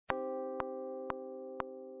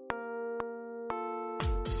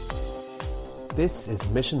This is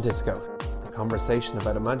Mission Disco, a conversation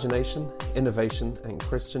about imagination, innovation and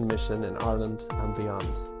Christian mission in Ireland and beyond.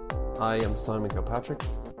 I am Simon Kilpatrick.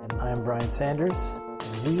 And I am Brian Sanders.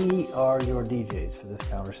 And we are your DJs for this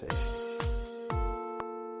conversation.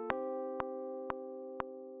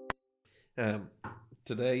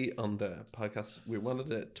 Today on the podcast, we wanted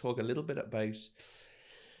to talk a little bit about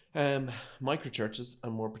microchurches,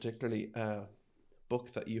 and more particularly a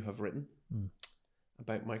book that you have written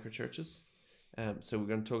about microchurches. So we're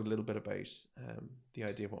going to talk a little bit about the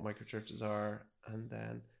idea of what microchurches are, and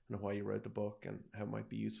then why you wrote the book and how it might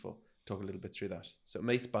be useful. Talk a little bit through that. So it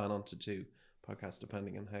may span onto 2 podcasts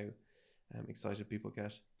depending on how excited people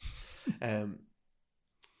get.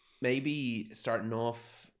 Maybe starting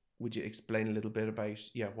off, would you explain a little bit about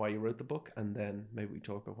why you wrote the book, and then maybe we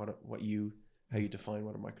talk about how you define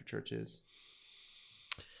what a microchurch is.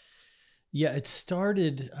 Yeah, it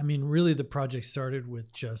started, really the project started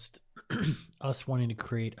with just us wanting to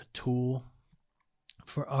create a tool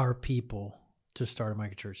for our people to start a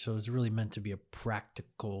microchurch. So it was really meant to be a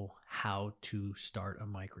practical how to start a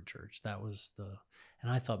microchurch. That was and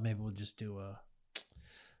I thought maybe we'll just do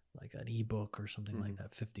like an ebook or something like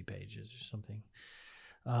that, 50 pages or something.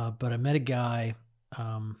 But I met a guy,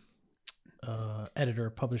 editor,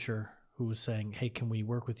 publisher, who was saying, hey, can we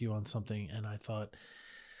work with you on something? And I thought,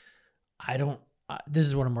 this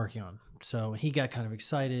is what I'm working on. So he got kind of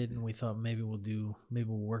excited, and we thought maybe we'll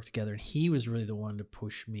work together. And he was really the one to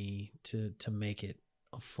push me to make it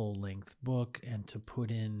a full length book, and to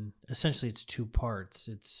put in, essentially it's 2 parts.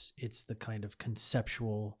 It's the kind of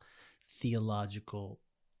conceptual, theological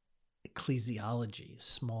ecclesiology,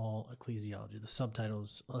 small ecclesiology. The subtitle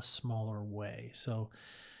is A Smaller Way. So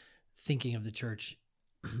thinking of the church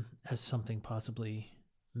as something possibly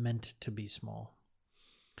meant to be small,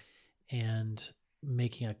 and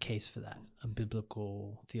making a case for that, a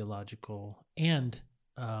biblical, theological, and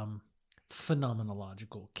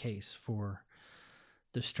phenomenological case for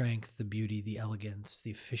the strength, the beauty, the elegance,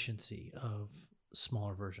 the efficiency of a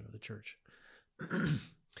smaller version of the church.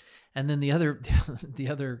 And then the other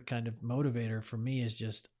kind of motivator for me is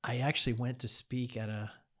just, I actually went to speak at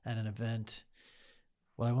an event.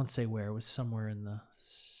 Well, I won't say where. It was somewhere in the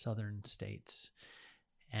southern states,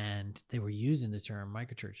 and they were using the term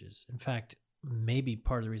microchurches. In fact, maybe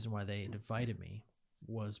part of the reason why they invited me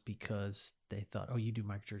was because they thought, oh, you do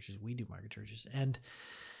microchurches, we do microchurches. And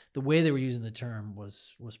the way they were using the term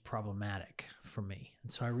was problematic for me.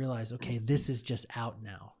 And so I realized, okay, this is just out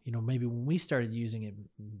now. Maybe when we started using it,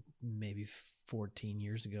 maybe 14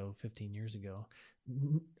 years ago, 15 years ago,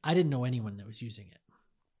 I didn't know anyone that was using it.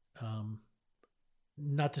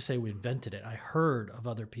 Not to say we invented it. I heard of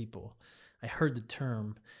other people. I heard the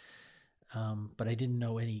term, but I didn't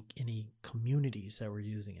know any communities that were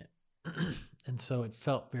using it. And so it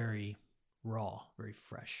felt very raw, very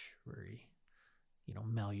fresh, very,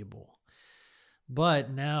 malleable. But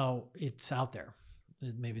now it's out there.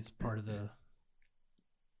 Maybe it's part of the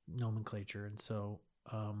nomenclature. And so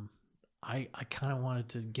I kind of wanted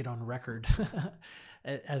to get on record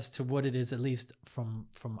as to what it is, at least from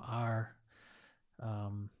our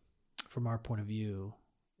point of view,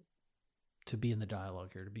 to be in the dialogue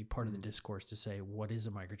here, to be part of the discourse, to say what is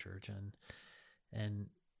a microchurch, and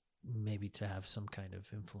maybe to have some kind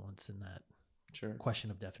of influence in that question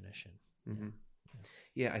of definition. Mm-hmm.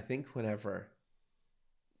 Yeah, I think whenever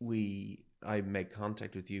I made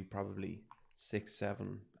contact with you, probably 6,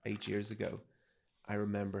 7, 8 years ago, I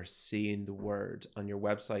remember seeing the word on your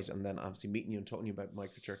website, and then obviously meeting you and talking to you about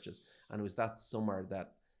microchurches. And it was that summer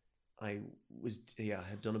that I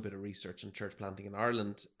had done a bit of research on church planting in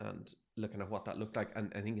Ireland and looking at what that looked like.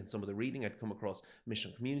 And I think in some of the reading, I'd come across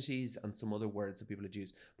missional communities and some other words that people had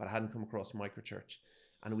used, but I hadn't come across microchurch.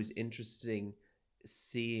 And it was interesting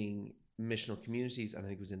seeing missional communities, and I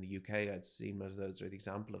think it was in the UK, I'd seen most of those, or the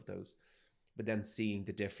example of those, but then seeing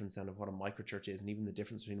the difference then of what a microchurch is, and even the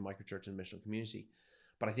difference between a microchurch and a missional community.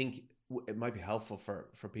 But I think it might be helpful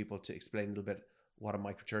for people to explain a little bit what a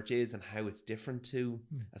microchurch is and how it's different to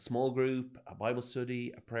a small group, a Bible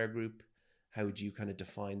study, a prayer group. How would you kind of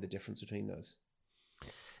define the difference between those?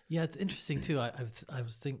 Yeah, it's interesting too. I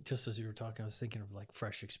was thinking, just as you were talking, I was thinking of like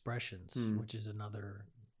Fresh Expressions, which is another.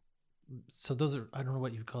 So those are, I don't know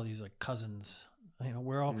what you would call these, like cousins.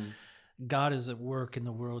 We're all, God is at work in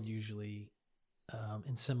the world usually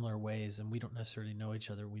in similar ways, and we don't necessarily know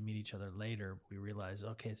each other. We meet each other later. We realize,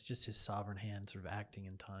 okay, it's just his sovereign hand sort of acting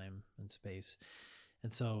in time and space.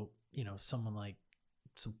 And so, someone like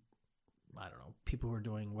I don't know, people who are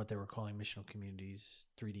doing what they were calling missional communities,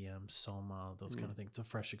 3DM, Soma, those kind of things. So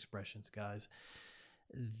Fresh Expressions guys,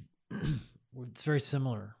 it's very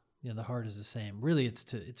similar the heart is the same. Really, it's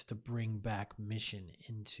to bring back mission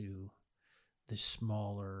into the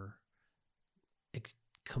smaller,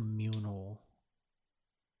 communal,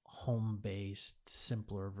 home-based,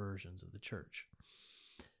 simpler versions of the church.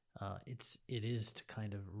 It is to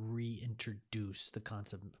kind of reintroduce the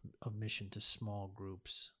concept of mission to small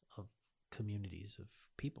groups of communities of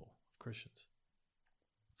people, of Christians,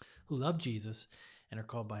 who love Jesus and are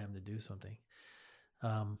called by him to do something.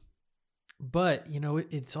 But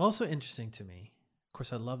it's also interesting to me. Of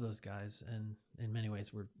course, I love those guys, and in many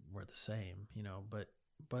ways we're the same,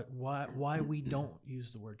 But why we don't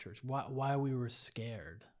use the word church? Why we were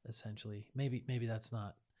scared, essentially? Maybe that's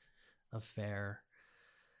not a fair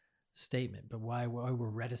statement, but why we're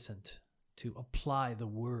reticent to apply the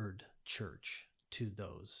word church to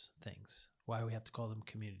those things? Why we have to call them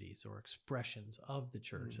communities or expressions of the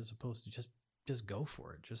church, as opposed to just go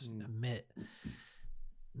for it, just admit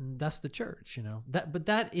that's the church, But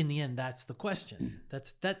that in the end, that's the question.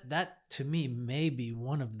 That to me may be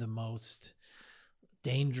one of the most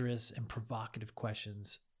dangerous and provocative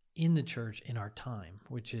questions in the church in our time,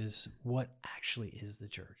 which is, what actually is the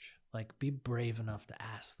church? Like, be brave enough to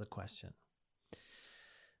ask the question.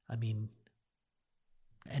 I mean,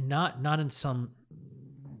 and not in some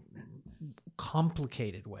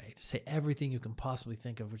complicated way to say everything you can possibly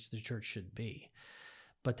think of which the church should be,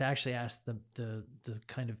 but to actually ask the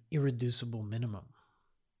kind of irreducible minimum.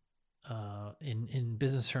 In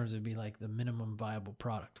business terms, it'd be like the minimum viable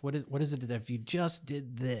product. What is it that if you just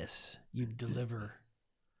did this, you'd deliver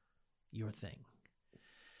your thing?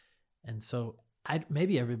 And so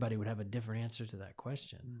maybe everybody would have a different answer to that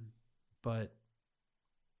question, but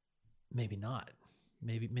maybe not.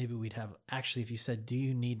 Maybe we'd have, actually, if you said, do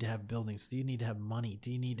you need to have buildings? Do you need to have money?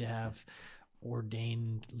 Do you need to have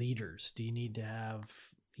ordained leaders? Do you need to have,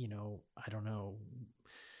 I don't know,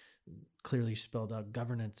 clearly spelled out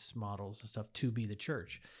governance models and stuff to be the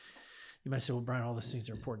church? You might say, well, Brian, all those things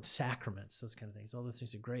are important. Sacraments, those kind of things. All those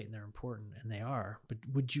things are great and they're important, and they are. But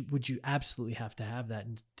would you absolutely have to have that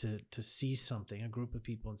to see something, a group of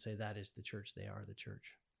people, and say that is the church? They are the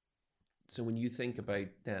church. So when you think about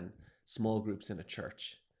then small groups in a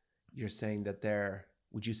church, you're saying that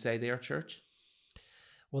would you say they are church?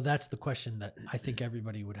 Well, that's the question that I think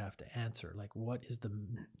everybody would have to answer. Like, what is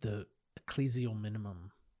the ecclesial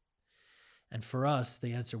minimum? And for us,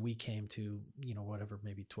 the answer we came to,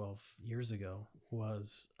 maybe 12 years ago,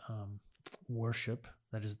 was worship,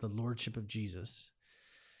 that is the lordship of Jesus,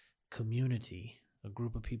 community, a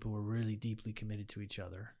group of people who are really deeply committed to each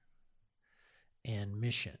other, and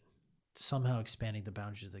mission, somehow expanding the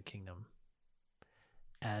boundaries of the kingdom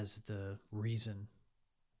as the reason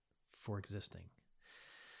for existing.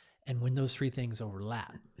 And when those three things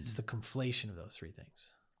overlap, it's the conflation of those three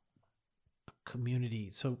things. A community.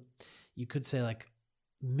 So you could say, like,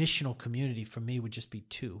 missional community for me would just be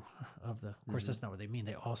two of the, of course, that's not what they mean.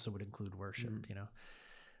 They also would include worship,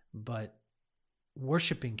 but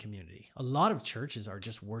worshiping community. A lot of churches are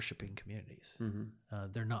just worshiping communities.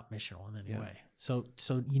 They're not missional in any way. So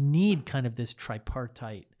you need kind of this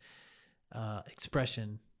tripartite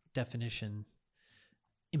expression, definition,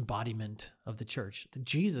 embodiment of the church. The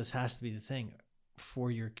Jesus has to be the thing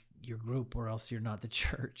for your group, or else you're not the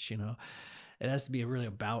church. It has to be really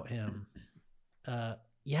about him.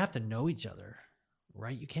 You have to know each other,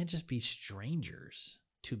 right? You can't just be strangers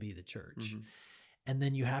to be the church. And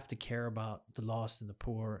then you have to care about the lost and the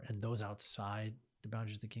poor and those outside the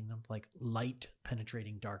boundaries of the kingdom, like light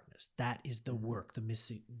penetrating darkness. That is the work, the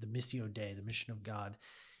Missio Dei, the mission of God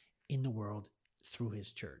in the world through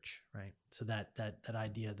his church, right? So that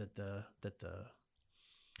idea that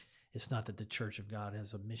it's not that the church of God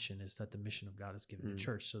has a mission, it's that the mission of God is given to the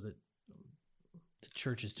church, so that the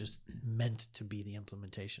church is just meant to be the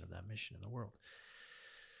implementation of that mission in the world.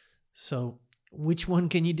 So which one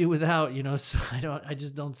can you do without? So I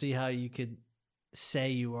just don't see how you could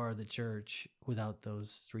say you are the church without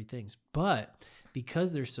those three things. But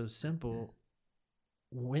because they're so simple,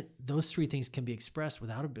 when those three things can be expressed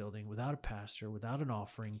without a building, without a pastor, without an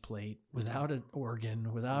offering plate, without an organ,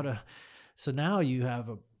 so now you have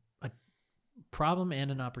a problem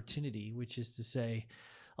and an opportunity, which is to say,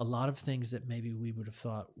 a lot of things that maybe we would have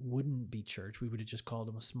thought wouldn't be church, we would have just called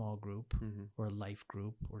them a small group or a life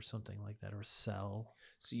group or something like that, or a cell.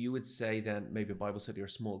 So you would say then maybe a Bible study or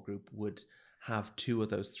small group would have two of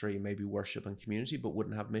those three, maybe worship and community, but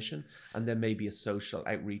wouldn't have mission. And then maybe a social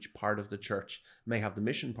outreach part of the church may have the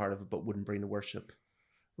mission part of it, but wouldn't bring the worship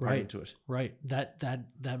part into it. Right.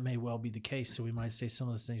 That may well be the case. So we might say some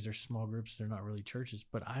of those things are small groups, they're not really churches.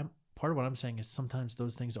 But part of what I'm saying is sometimes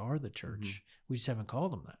those things are the church. We just haven't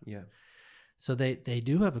called them that. Yeah. So they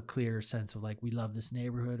do have a clear sense of like, we love this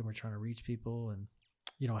neighborhood and we're trying to reach people. And,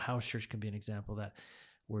 you know, house church can be an example of that,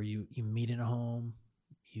 where you meet in a home,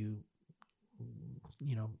 you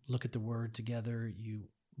look at the word together, you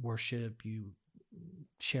worship, you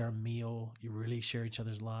share a meal, you really share each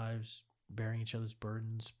other's lives, bearing each other's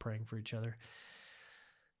burdens, praying for each other,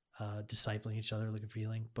 discipling each other, looking for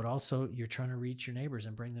healing. But also you're trying to reach your neighbors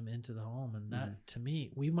and bring them into the home. And that, to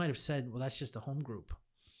me, we might have said, well, that's just a home group.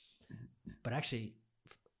 But actually,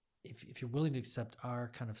 if you're willing to accept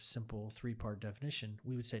our kind of simple 3-part definition,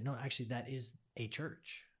 we would say, no, actually, that is a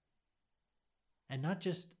church. And not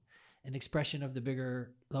just an expression of the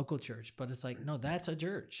bigger local church, but it's like, no, that's a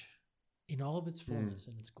church in all of its fullness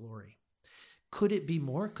and its glory. Could it be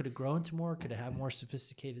more? Could it grow into more? Could it have more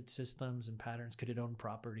sophisticated systems and patterns? Could it own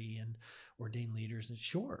property and ordain leaders? And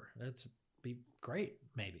sure, that's be great,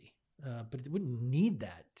 maybe. But it wouldn't need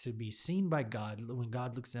that to be seen by God when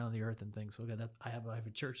God looks down on the earth and thinks, okay, I have a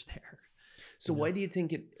church there. So why do you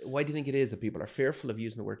think it is that people are fearful of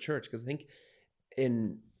using the word church? Because I think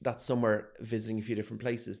in that summer, visiting a few different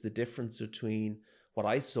places, the difference between what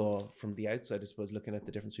I saw from the outside, I suppose, looking at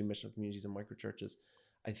the difference between missional communities and microchurches,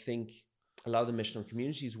 I think a lot of the missional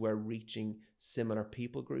communities were reaching similar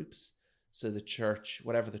people groups. So the church,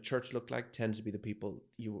 whatever the church looked like, tended to be the people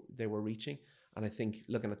they were reaching. And I think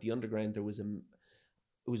looking at the underground, it was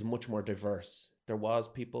much more diverse. There was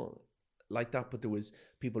people like that, but there was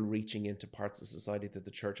people reaching into parts of society that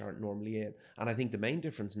the church aren't normally in. And I think the main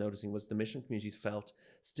difference noticing was the mission communities felt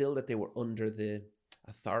still that they were under the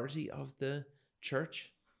authority of the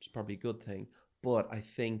church, which is probably a good thing. But I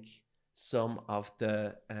think some of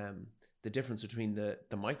the difference between the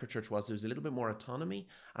microchurch was there was a little bit more autonomy.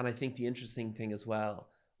 And I think the interesting thing as well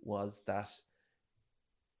was that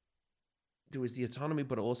there was the autonomy,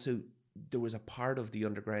 but also there was a part of the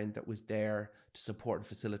underground that was there to support and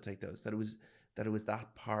facilitate those. That it was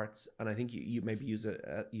that part, and I think you maybe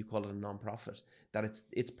you call it a non-profit. That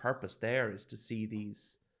its purpose there is to see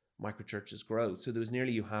these microchurches grow. So there was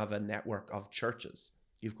nearly, you have a network of churches.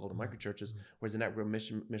 You've called them microchurches, whereas the network of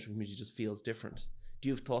mission community just feels different. Do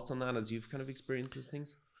you have thoughts on that as you've kind of experienced those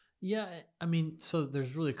things? Yeah, I mean, so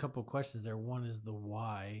there's really a couple of questions there. One is the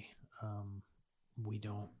why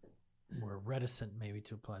we're reticent maybe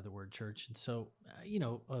to apply the word church. And so,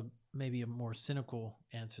 maybe a more cynical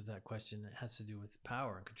answer to that question has to do with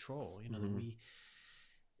power and control. That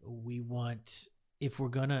we want, if we're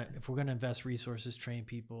gonna invest resources, train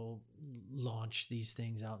people, launch these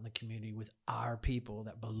things out in the community with our people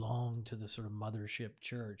that belong to the sort of mothership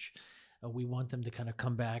church, we want them to kind of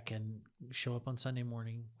come back and show up on Sunday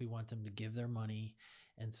morning. We want them to give their money.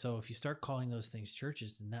 And so if you start calling those things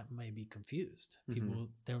churches, then that may be confused. People,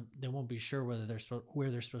 they won't be sure where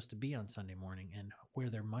they're supposed to be on Sunday morning and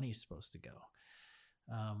where their money is supposed to go.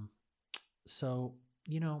 So,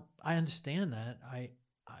 I understand that.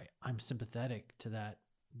 I'm sympathetic to that,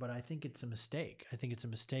 but I think it's a mistake. I think it's a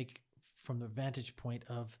mistake from the vantage point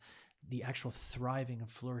of the actual thriving and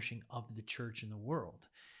flourishing of the church in the world.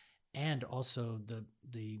 And also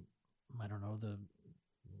the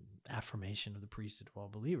affirmation of the priesthood of all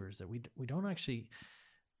believers, that we don't actually,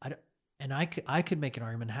 I could make an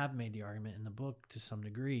argument, have made the argument in the book to some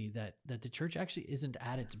degree, that the church actually isn't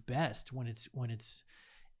at its best when it's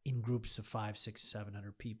in groups of 500, 600,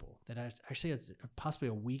 700 people. That actually has possibly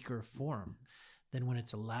a weaker form than when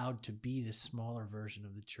it's allowed to be this smaller version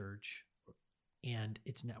of the church and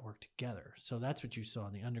it's networked together. So that's what you saw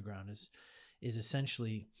in the underground is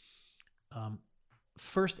essentially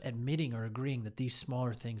first admitting or agreeing that these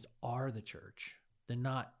smaller things are the church. They're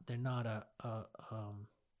not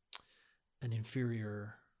an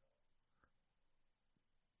inferior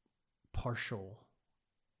partial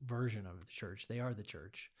version of the church. They are the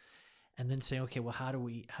church. And then say, okay, well, how do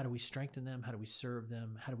we strengthen them? How do we serve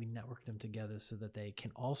them? How do we network them together so that they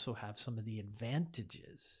can also have some of the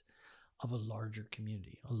advantages of a larger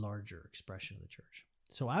community, a larger expression of the church?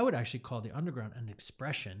 So I would actually call the underground an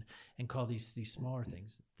expression and call these smaller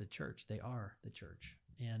things the church. They are the church.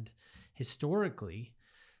 And historically,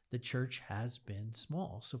 the church has been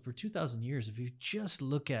small. So for 2,000 years, if you just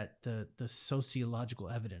look at the sociological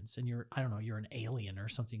evidence, and you're an alien or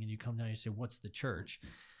something, and you come down and you say, what's the church?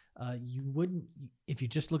 You wouldn't, if you're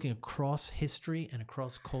just looking across history and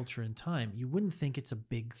across culture and time, you wouldn't think it's a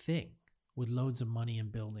big thing with loads of money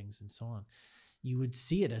and buildings and so on. You would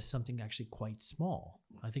see it as something actually quite small.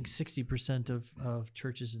 I think 60% of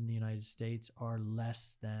churches in the United States are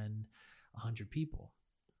less than 100 people.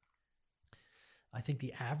 I think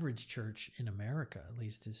the average church in America, at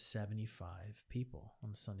least, is 75 people on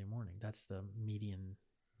a Sunday morning. That's the median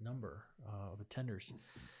number of attenders.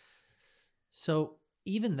 So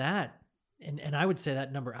even that and I would say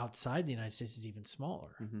that number outside the United States is even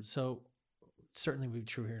smaller. Mhm. So certainly would be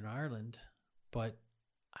true here in Ireland, but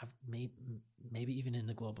I've maybe even in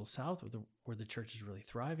the global South where the church is really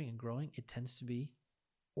thriving and growing, it tends to be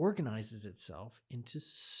organizes itself into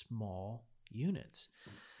small units.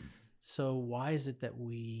 So why is it that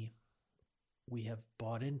we have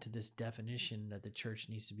bought into this definition that the church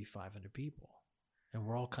needs to be 500 people, and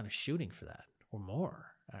we're all kind of shooting for that or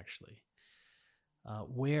more, actually?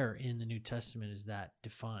 Where in the New Testament is that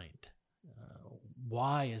defined?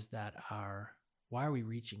 Why is that why are we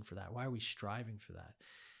reaching for that? Why are we striving for that?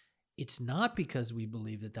 It's not because we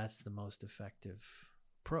believe that that's the most effective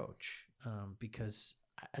approach, because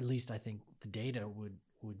at least I think the data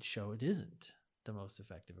would show it isn't the most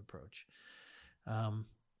effective approach.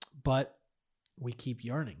 But we keep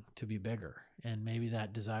yearning to be bigger, and maybe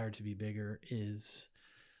that desire to be bigger is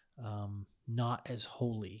not as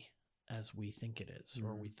holy as we think it is,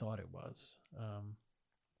 or we thought it was.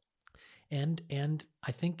 And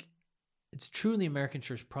I think it's true in the American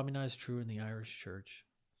church, probably not as true in the Irish church,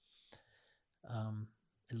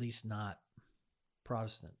 at least not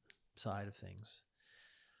Protestant side of things,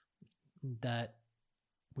 that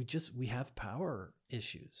we have power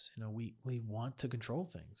issues. We want to control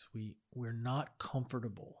things. We're not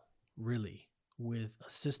comfortable really with a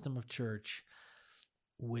system of church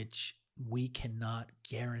which we cannot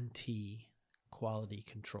guarantee quality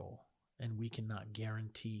control, and we cannot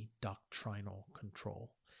guarantee doctrinal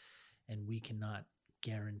control, and we cannot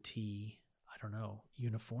guarantee,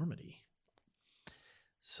 uniformity.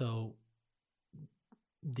 So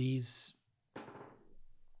this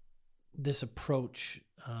approach,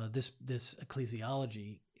 this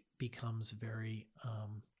ecclesiology becomes very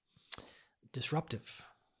disruptive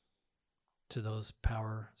to those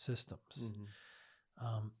power systems.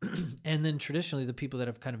 And then traditionally, the people that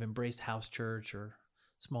have kind of embraced house church or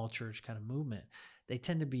small church kind of movement, they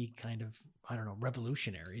tend to be kind of,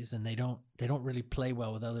 revolutionaries, and they don't really play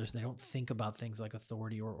well with others. They don't think about things like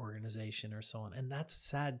authority or organization or so on. And that's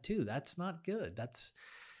sad too. That's not good. That's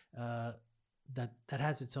that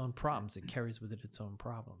has its own problems. It carries with it its own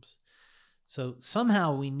problems. So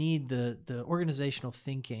somehow we need the organizational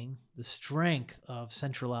thinking, the strength of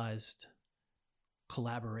centralized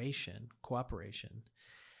cooperation,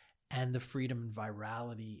 and the freedom and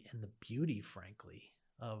virality and the beauty, frankly,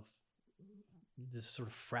 of this sort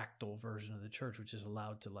of fractal version of the church, which is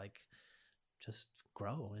allowed to just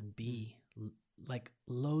grow and be like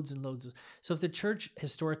loads and loads. So if the church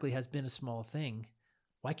historically has been a small thing,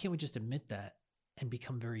 why can't we just admit that and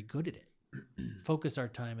become very good at it? Focus our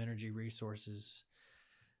time, energy, resources,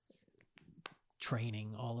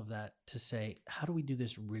 training, all of that to say, how do we do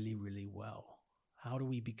this really, really well? How do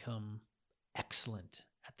we become excellent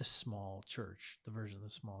at the small church, the version of the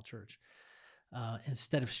small church,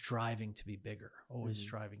 instead of striving to be bigger, always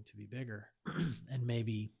striving to be bigger, and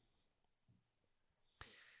maybe,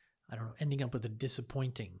 ending up with a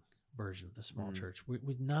disappointing version of the small church.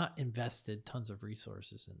 We've not invested tons of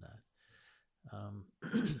resources in that.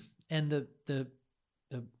 And the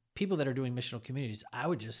people that are doing missional communities, I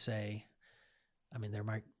would just say, they're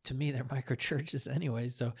micro churches anyway,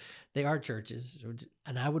 so they are churches.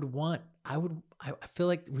 And I feel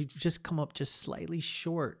like we've just come up just slightly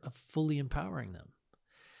short of fully empowering them.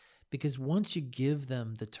 Because once you give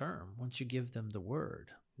them the term, once you give them the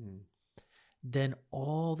word, then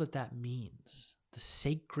all that means, the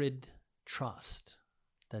sacred trust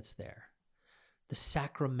that's there, the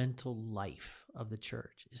sacramental life of the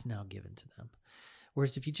church is now given to them.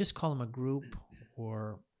 Whereas if you just call them a group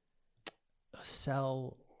or a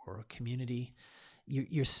cell or a community,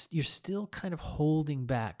 you're still kind of holding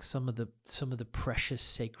back some of the precious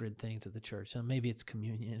sacred things of the church. So maybe it's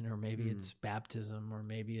communion, or maybe it's baptism, or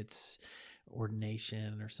maybe it's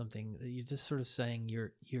ordination or something. You're just sort of saying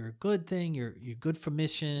you're a good thing, you're good for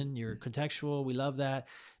mission, you're contextual, we love that,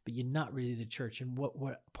 but you're not really the church. And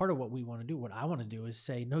what part of what we want to do, what I want to do, is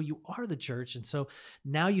say, no, you are the church. And so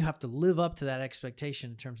now you have to live up to that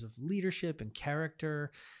expectation in terms of leadership and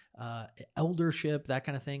character, eldership, that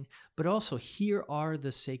kind of thing. But also, here are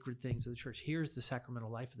the sacred things of the church. Here's the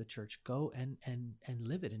sacramental life of the church. Go and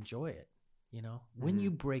live it, enjoy it. When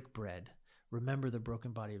you break bread, remember the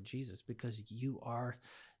broken body of Jesus, because you are,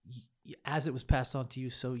 as it was passed on to you,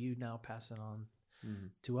 so you now pass it on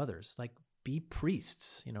to others. Like, be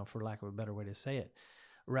priests, for lack of a better way to say it,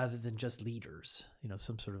 rather than just leaders,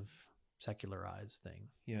 some sort of secularized thing.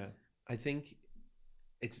 Yeah. I think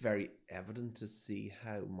it's very evident to see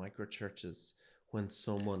how microchurches, when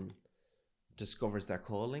someone discovers their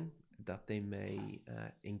calling, that they may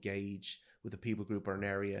engage with a people group or an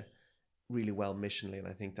area really well missionally. And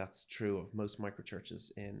I think that's true of most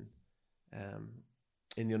microchurches in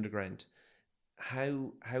in the underground.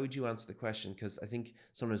 How would you answer the question? Because I think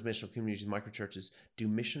sometimes missional communities, microchurches, do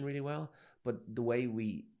mission really well, but the way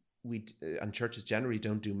we and churches generally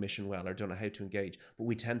don't do mission well or don't know how to engage, but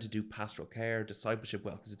we tend to do pastoral care, discipleship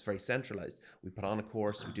well because it's very centralized. We put on a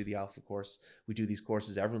course, we do the Alpha course, we do these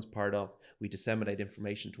courses everyone's part of, we disseminate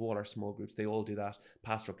information to all our small groups. They all do that.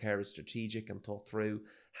 Pastoral care is strategic and thought through.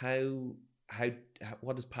 How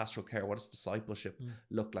what is pastoral care? What does discipleship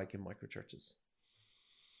look like in microchurches?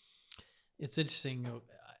 It's interesting.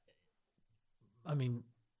 I mean,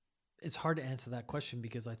 it's hard to answer that question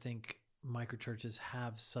because I think microchurches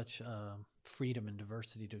have such freedom and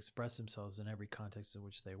diversity to express themselves in every context in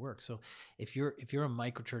which they work. So if you're a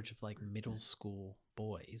microchurch of like middle school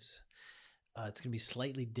boys, it's going to be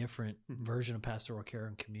slightly different version of pastoral care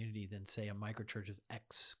and community than say a microchurch of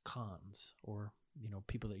ex-cons or,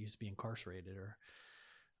 people that used to be incarcerated or,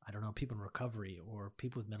 I don't know, people in recovery or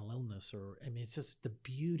people with mental illness it's just the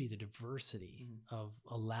beauty, the diversity of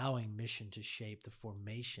allowing mission to shape the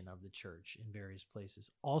formation of the church in various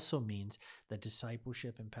places also means that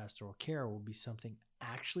discipleship and pastoral care will be something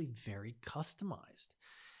actually very customized.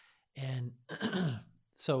 And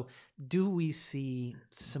so do we see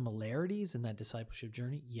similarities in that discipleship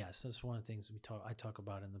journey? Yes, that's one of the things I talk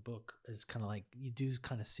about in the book is kind of like you do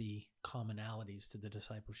kind of see commonalities to the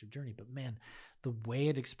discipleship journey. But man, the way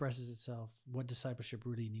it expresses itself, what discipleship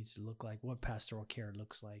really needs to look like, what pastoral care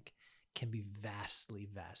looks like can be vastly,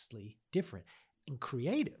 vastly different and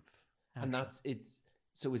creative. Actually. And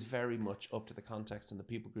it's very much up to the context and the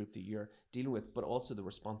people group that you're dealing with, but also the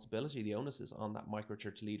responsibility, the onus is on that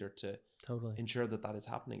microchurch leader to totally ensure that is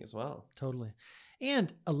happening as well. Totally.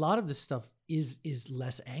 And a lot of this stuff is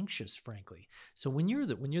less anxious, frankly. So when you're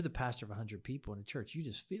the pastor of 100 people in a church, you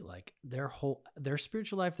just feel like their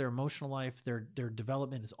spiritual life, their emotional life, their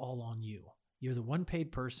development is all on you. You're the one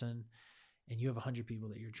paid person and you have 100 people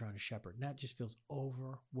that you're trying to shepherd. And that just feels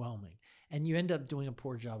overwhelming. And you end up doing a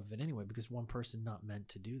poor job of it anyway, because one person not meant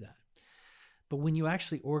to do that. But when you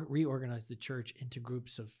actually reorganize the church into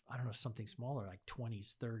groups of, I don't know, something smaller, like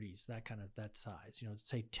 20s, 30s, that size,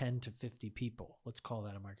 say 10 to 50 people, let's call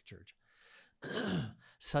that a microchurch.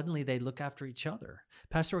 Suddenly they look after each other.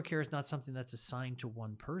 Pastoral care is not something that's assigned to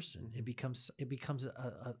one person. It becomes I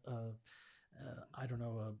don't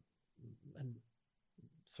know, a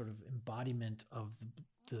sort of embodiment of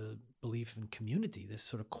the belief in community, this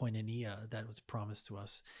sort of koinonia that was promised to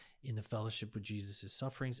us in the fellowship with Jesus'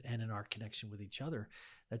 sufferings and in our connection with each other,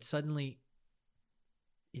 that suddenly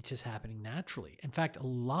it's just happening naturally. In fact, a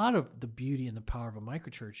lot of the beauty and the power of a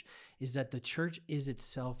microchurch is that the church is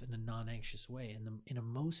itself in a non-anxious way, in a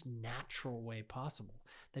most natural way possible,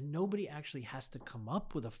 that nobody actually has to come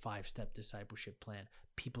up with a 5-step discipleship plan.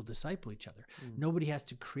 People disciple each other. Nobody has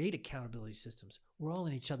to create accountability systems. We're all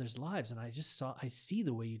in each other's lives. And I see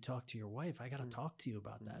the way you talk to your wife. I got to talk to you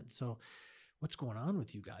about that. So what's going on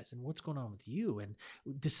with you guys and what's going on with you? And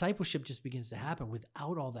discipleship just begins to happen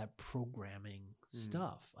without all that programming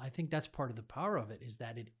stuff. I think that's part of the power of it, is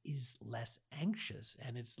that it is less anxious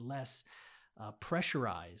and it's less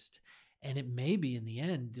pressurized. And it may be in the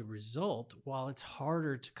end, the result, while it's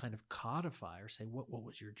harder to kind of codify or say, what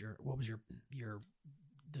was your journey, what was your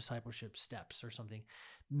discipleship steps or something,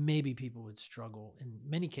 maybe people would struggle. In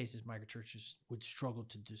many cases, microchurches would struggle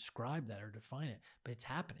to describe that or define it, but it's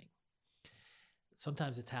happening.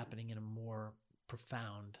 Sometimes it's happening in a more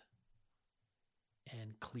profound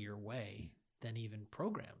and clear way than even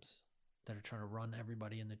programs that are trying to run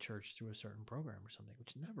everybody in the church through a certain program or something,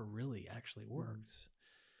 which never really actually works.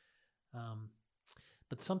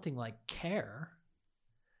 But something like care,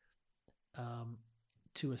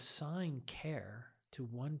 to assign care to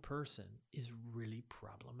one person is really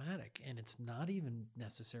problematic, and it's not even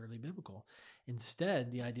necessarily biblical.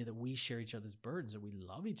 Instead, the idea that we share each other's burdens, that we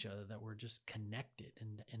love each other, that we're just connected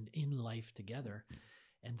and in life together,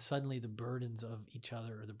 and suddenly the burdens of each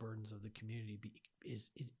other or the burdens of the community is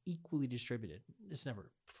equally distributed. It's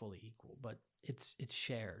never fully equal, but it's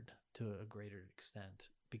shared to a greater extent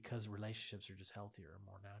because relationships are just healthier and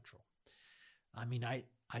more natural. I mean, I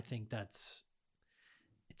think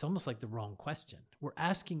it's almost like the wrong question.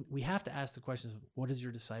 We have to ask the questions of what is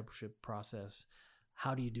your discipleship process?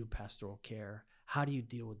 How do you do pastoral care? How do you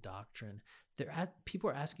deal with doctrine? People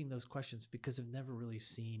are asking those questions because they've never really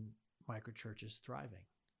seen microchurches thriving.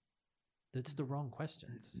 That's the wrong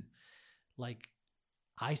questions. Like,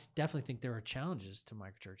 I definitely think there are challenges to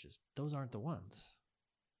microchurches. Those aren't the ones.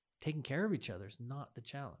 Taking care of each other is not the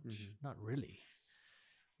challenge. Not really.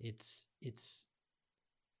 It's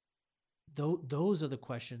those are the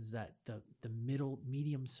questions that the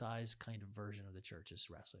medium-sized kind of version of the church is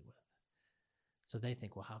wrestling with. So they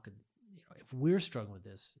think, well, how could if we're struggling with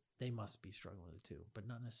this, they must be struggling with it too, but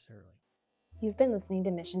not necessarily. You've been listening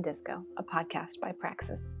to Mission Disco, a podcast by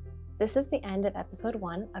Praxis. This is the end of episode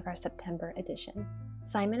 1 of our September edition.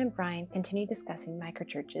 Simon and Brian continue discussing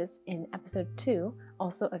microchurches in episode 2,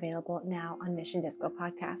 also available now on Mission Disco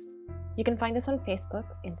Podcast. You can find us on Facebook,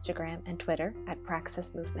 Instagram, and Twitter at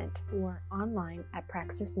Praxis Movement, or online at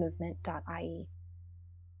praxismovement.ie.